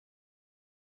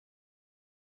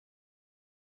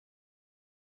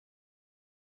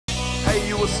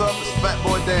what's up? It's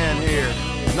FatBoy Dan here.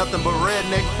 Nothing but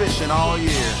redneck fishing all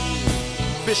year.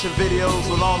 Fishing videos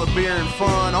with all the beer and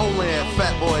fun only at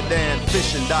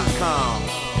FatBoyDanFishing.com.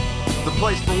 The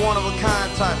place for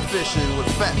one-of-a-kind type fishing with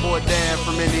FatBoy Dan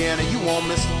from Indiana. You won't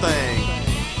miss a thing.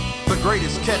 The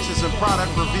greatest catches and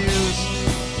product reviews.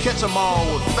 Catch them all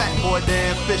with FatBoy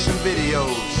Dan fishing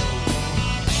videos.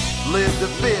 Live to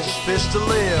fish, fish to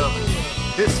live.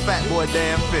 It's FatBoy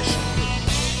Dan Fishing.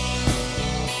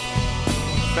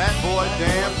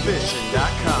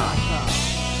 FatBoyDanFishing.com.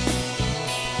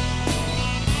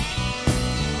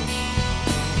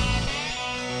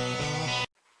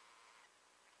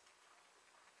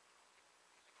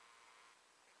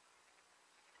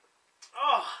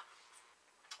 Oh,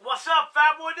 what's up,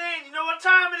 FatBoy Dan? You know what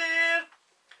time it is?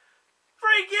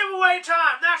 Free giveaway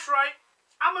time. That's right.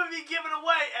 I'm going to be giving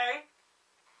away a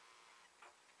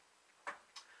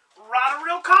rod and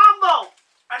reel combo.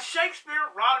 A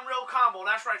Shakespeare rod and reel combo.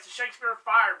 That's right. It's a Shakespeare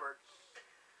Firebird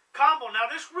combo.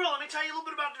 Now, this reel, let me tell you a little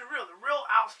bit about the reel. The reel,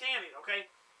 outstanding, okay?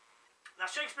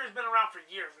 Now, Shakespeare's been around for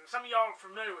years, and some of y'all are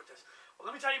familiar with this. Well,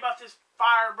 let me tell you about this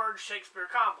Firebird Shakespeare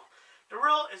combo. The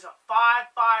reel is a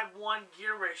 5-5-1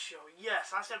 gear ratio.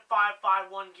 Yes, I said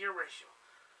 5-5-1 gear ratio.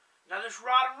 Now, this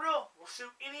rod and reel will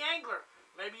suit any angler.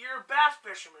 Maybe you're a bass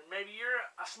fisherman. Maybe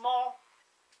you're a small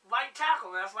light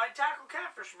tackle. That's light tackle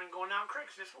cat fisherman going down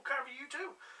creeks. This will cover you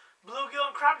too.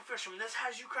 Bluegill and crappie fisherman. This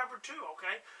has you covered too,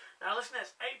 okay? Now, listen to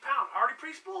this. 8 pound, already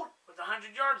pre-spooled with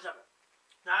 100 yards of it.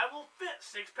 Now, it will fit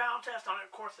 6 pound test on it.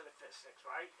 Of course, it'll fit 6,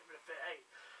 right? If it'll fit 8.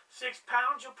 6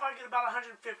 pounds, you'll probably get about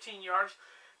 115 yards.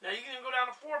 Now, you can go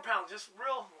down to 4 pounds. This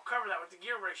reel will cover that with the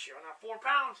gear ratio. Now, 4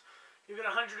 pounds, you get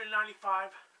 195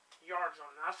 yards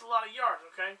on it. Now, that's a lot of yards,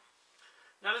 okay?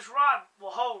 Now, this rod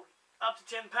will hold up to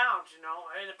 10 pounds, you know.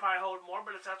 It'll probably hold more,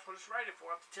 but that's what it's rated for,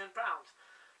 up to 10 pounds.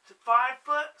 It's a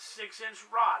 5-foot, 6-inch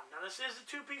rod. Now, this is a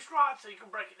 2-piece rod, so you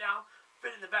can break it down,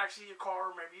 fit it in the backseat of your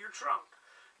car or maybe your trunk.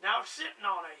 Now, it's sitting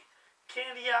on a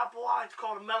candy apple. It's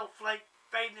called a metal flake,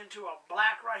 fading into a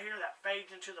black right here that fades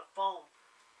into the foam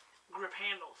grip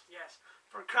handles. Yes,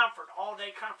 for comfort,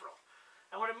 all-day comfort.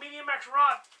 And with a medium X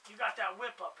rod, you got that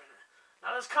whip up in it.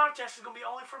 Now, this contest is going to be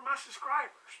only for my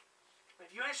subscribers.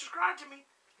 If you ain't subscribed to me,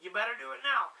 you better do it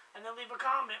now. And then leave a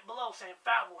comment below saying,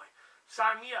 FatBoy,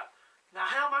 sign me up. Now,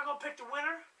 how am I going to pick the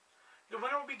winner? The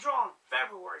winner will be drawn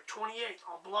February 28th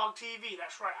on Blog TV.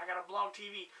 That's right, I got a Blog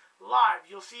TV live.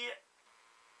 You'll see it.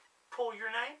 Pull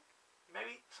your name.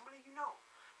 Maybe somebody you know.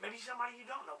 Maybe somebody you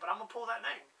don't know. But I'm going to pull that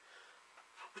name.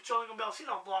 But you're only going to be able to see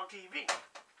it on Blog TV.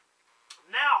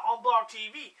 Now, on Blog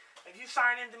TV, if you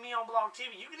sign in to me on Blog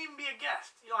TV, you can even be a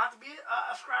guest. You don't have to be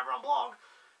a subscriber on Blog.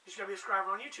 You just got to be a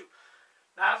subscriber on YouTube.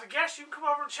 Now, as a guest, you can come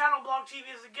over and chat on Blog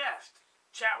TV as a guest.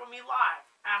 Chat with me live.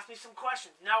 Ask me some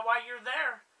questions. Now, while you're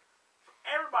there, for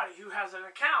everybody who has an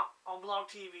account on Blog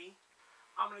TV,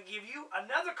 I'm going to give you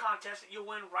another contest that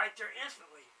you'll win right there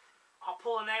instantly. I'll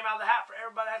pull a name out of the hat for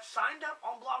everybody that's signed up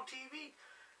on Blog TV,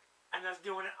 and that's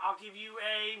doing it. I'll give you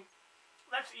a,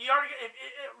 you already get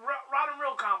rod and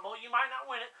reel combo. You might not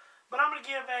win it, but I'm going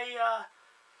to give a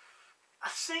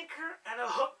sinker and a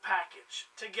hook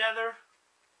package together.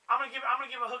 I'm gonna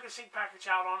give a hook and sink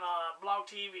package out on Blog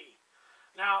TV.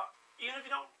 Now, even if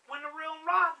you don't win the reel and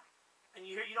rod, and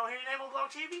you don't hear your name on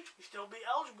Blog TV, you still be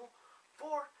eligible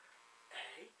for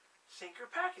a sinker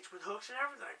package with hooks and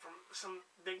everything from some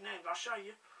big names. I'll show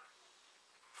you.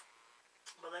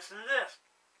 But listen to this.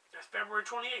 That's February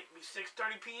 28th. It'll be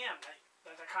 6:30 p.m.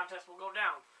 That contest will go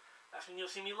down. That's when you'll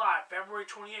see me live. February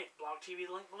 28th. Blog TV,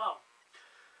 the link below.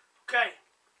 Okay,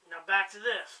 now back to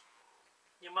this.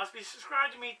 You must be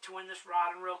subscribed to me to win this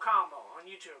rod and reel combo on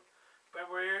YouTube.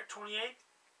 February 28th,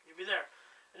 you'll be there.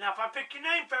 And now if I pick your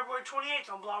name February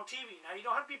 28th on Blog TV, now you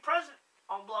don't have to be present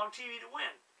on Blog TV to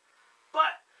win.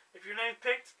 But if your name's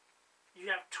picked,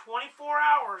 you have 24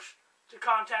 hours to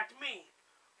contact me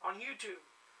on YouTube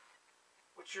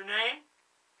with your name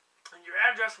and your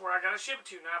address where I got to ship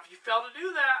it to. Now if you fail to do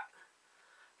that,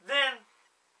 then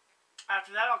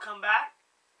after that I'll come back.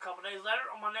 A couple days later,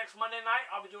 on my next Monday night,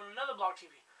 I'll be doing another Blog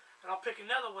TV. And I'll pick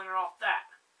another winner off that.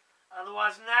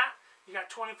 Otherwise than that, you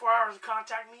got 24 hours to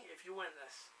contact me if you win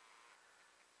this.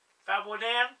 FatBoy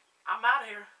Dan, I'm out of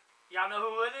here. Y'all know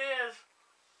who it is.